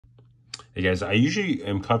Hey guys, I usually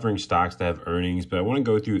am covering stocks that have earnings, but I want to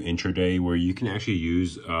go through intraday where you can actually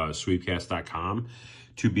use sweepcast.com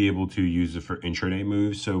to be able to use it for intraday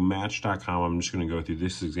moves. So match.com, I'm just going to go through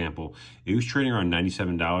this example. It was trading around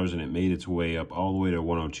 $97 and it made its way up all the way to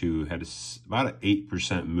 102, had about an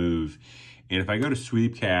 8% move. And if I go to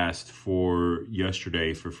Sweepcast for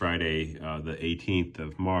yesterday, for Friday, the 18th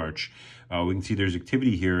of March, we can see there's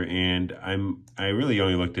activity here, and I really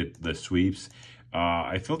only looked at the sweeps.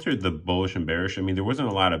 I filtered the bullish and bearish. I mean, there wasn't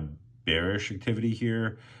a lot of bearish activity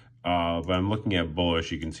here, but I'm looking at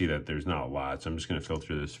bullish. You can see that there's not a lot, so I'm just going to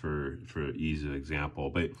filter this for ease of example.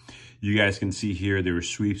 But you guys can see here there were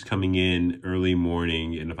sweeps coming in early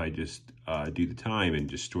morning, and if I just do the time and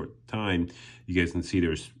just short the time, you guys can see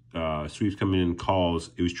there's sweeps coming in, calls.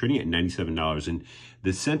 It was trading at $97, and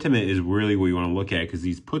the sentiment is really what you want to look at, because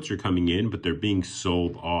these puts are coming in but they're being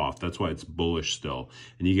sold off. That's why it's bullish still,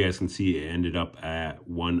 and you guys can see it ended up at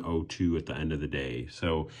 102 at the end of the day.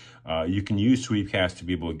 So you can use Sweepcast to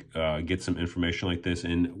be able to get some information like this,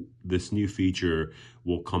 and this new feature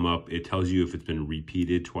will come up. It tells you if it's been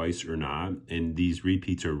repeated twice or not, and these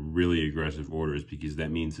repeats are really aggressive orders, because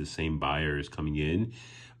that means the same buyer is coming in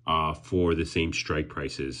for the same strike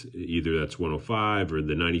prices. Either that's 105 or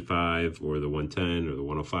the 95 or the 110 or the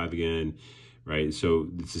 105 again, right? So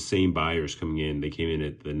it's the same buyers coming in. They came in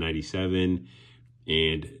at the 97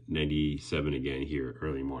 and 97 again here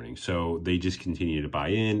early morning. So they just continue to buy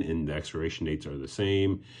in, and the expiration dates are the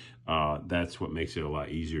same. That's what makes it a lot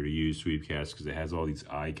easier to use Sweepcast, because it has all these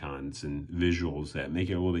icons and visuals that make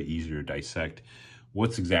it a little bit easier to dissect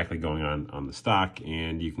what's exactly going on the stock,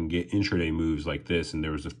 and you can get intraday moves like this. And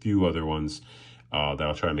there was a few other ones that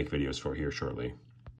I'll try to make videos for here shortly.